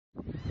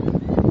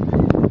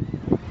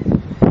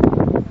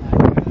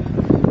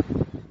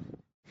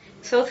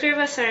So all three of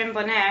us are in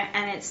Bonaire,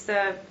 and it's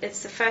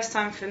the first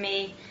time for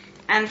me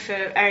and for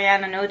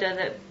Ariane and Oda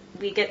that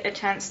we get a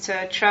chance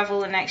to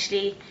travel and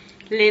actually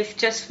live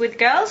just with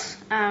girls.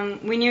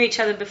 We knew each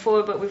other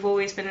before, but we've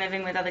always been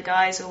living with other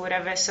guys or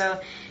whatever.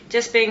 So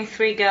just being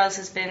three girls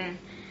has been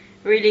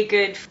really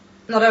good.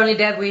 Not only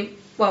that,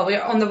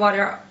 we're on the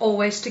water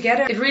always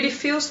together. It really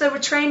feels that we're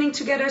training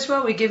together as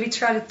well. We give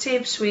each other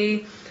tips.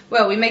 We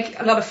make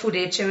a lot of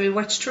footage and we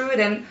watch through it.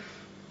 And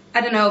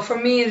I don't know, for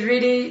me it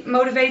really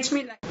motivates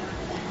me.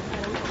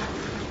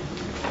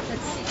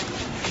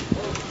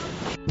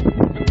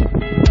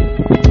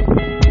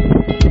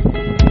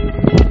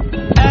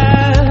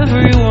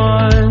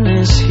 Everyone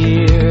is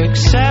here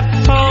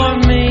except for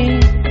me,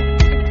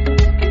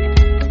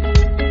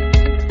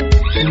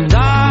 and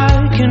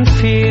I can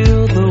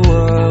feel the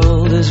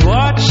world is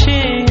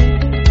watching.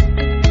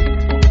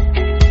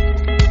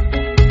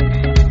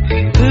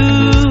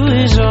 Who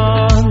is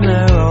on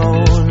their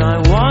own, I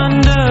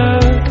wonder,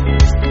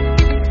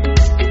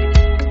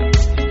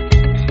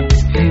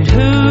 and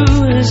who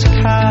has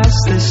cast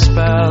this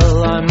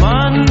spell I'm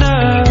under.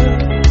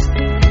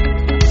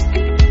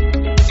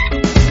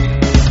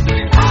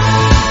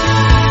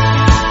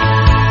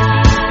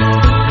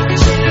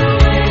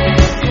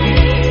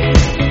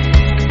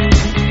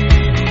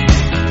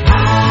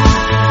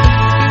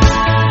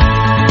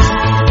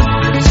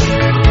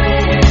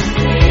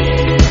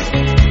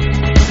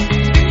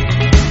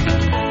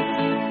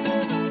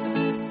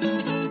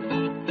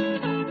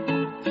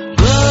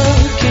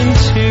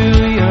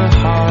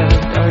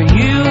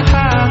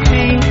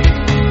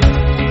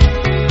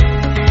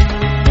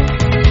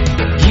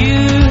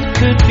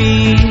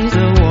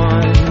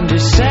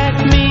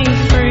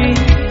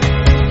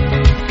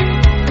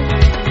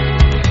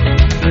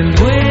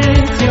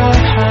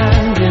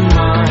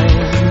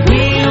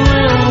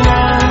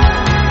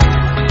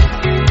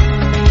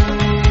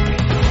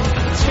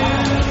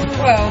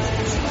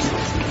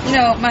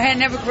 My hair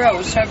never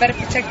grows, so I better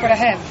protect what I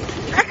have.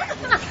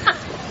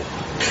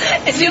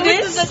 It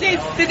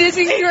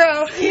didn't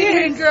grow. It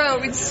didn't grow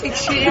in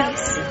 6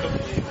 years.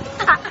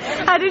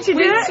 How did you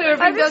do it?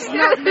 Windsurfing does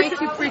not make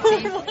you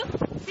pretty.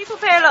 People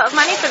pay a lot of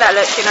money for that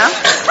look, you know?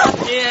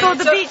 Yeah. It's called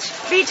the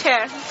beach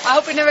hair. I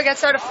hope it never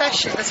gets out of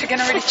fashion, because I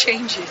can already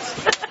change it.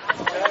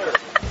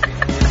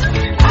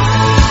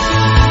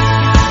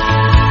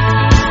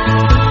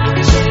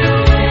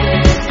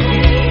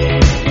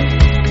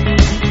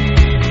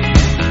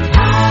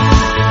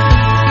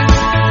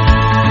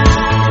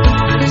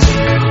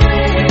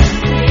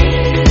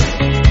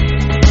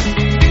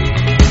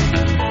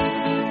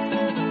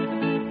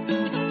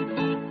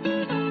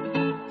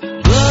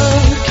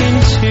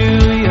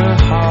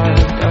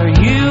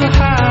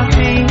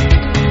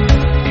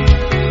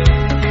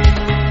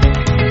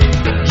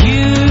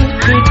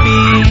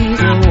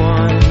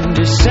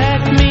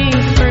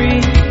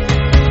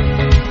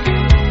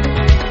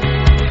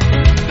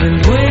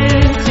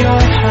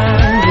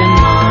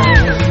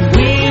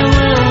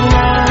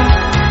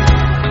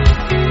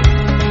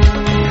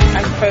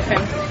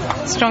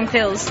 Strong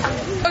pills.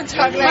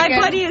 My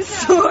body is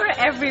sore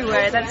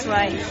everywhere, that's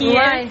why. Here.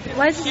 Why?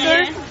 Why is it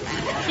sore?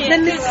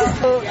 Then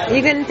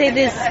you're gonna take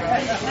this.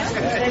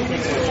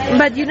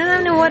 But you don't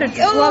have any water to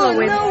swallow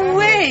with. No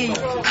way!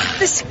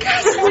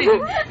 Disgusting!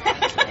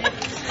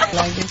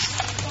 Like this.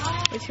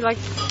 Would you like...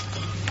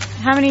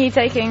 How many are you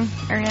taking,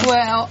 Ariane?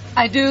 Well,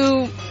 I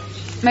do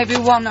maybe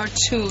 1 or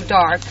 2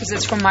 dark, because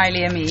it's for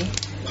Miley and me.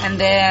 And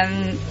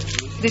then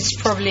this is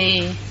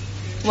probably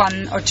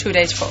 1 or 2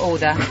 days for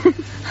Oda.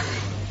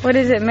 What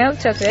is it, milk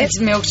chocolate? It's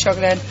milk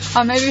chocolate.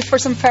 Maybe for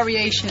some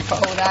variation for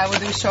Oda, I will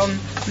do some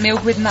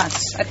milk with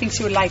nuts. I think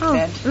she would like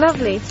that.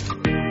 Lovely.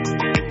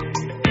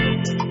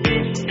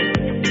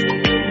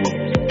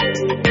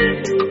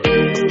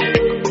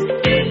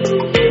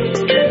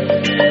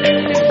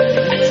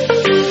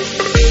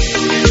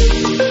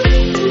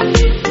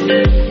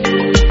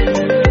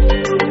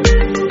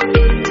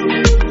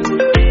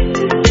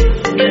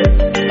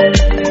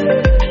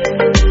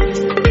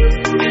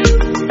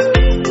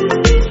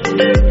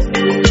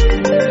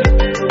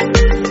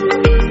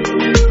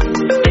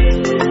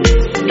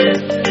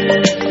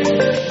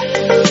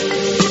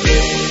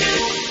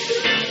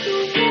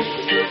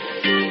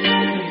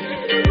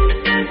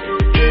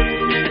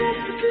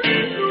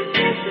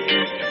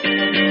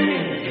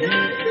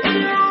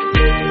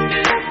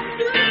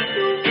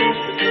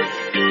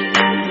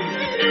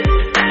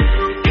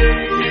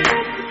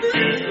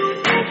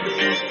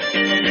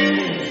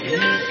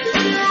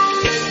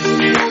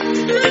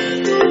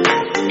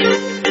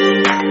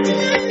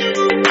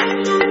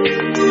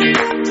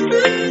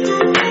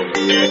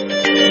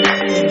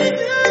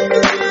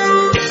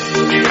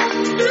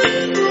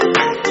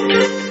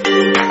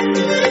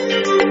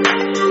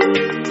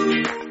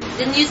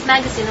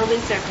 Magazine or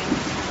windsurfing.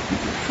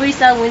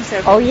 Freestyle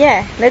windsurfing. Oh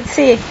yeah, let's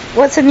see.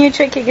 What's a new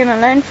trick you're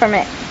gonna learn from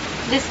it?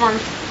 This one.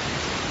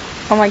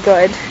 Oh my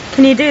god.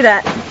 Can you do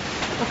that?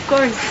 Of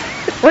course.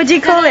 What do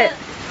you call it?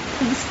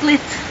 The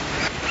split.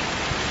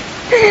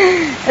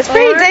 It's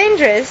pretty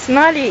dangerous.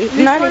 Naughty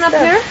This one stuff.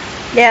 up here?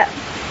 Yeah.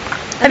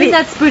 I think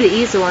that's pretty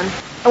easy one.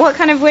 What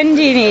kind of wind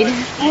do you need?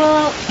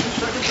 Well,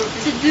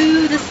 to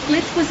do the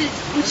split,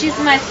 which is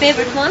my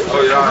favorite one,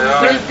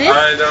 which is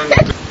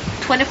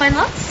this, 25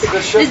 knots.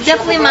 It's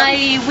definitely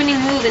my winning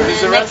move in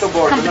the next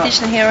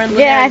competition here in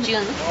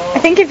June. I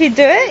think if you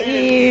do it,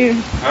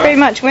 you pretty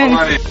much win.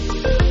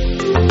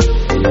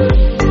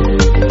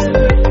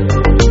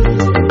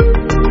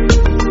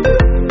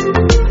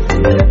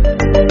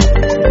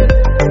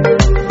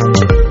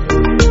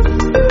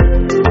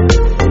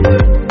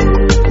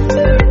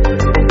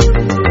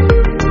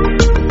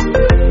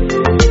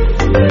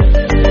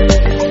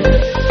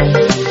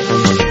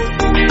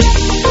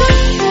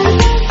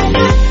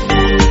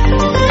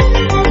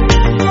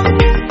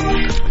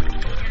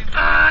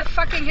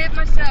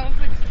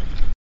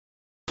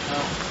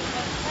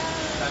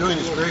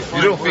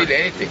 You don't feel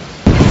anything.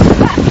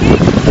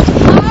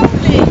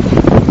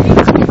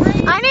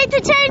 I need to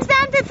change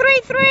down to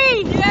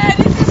 3-3.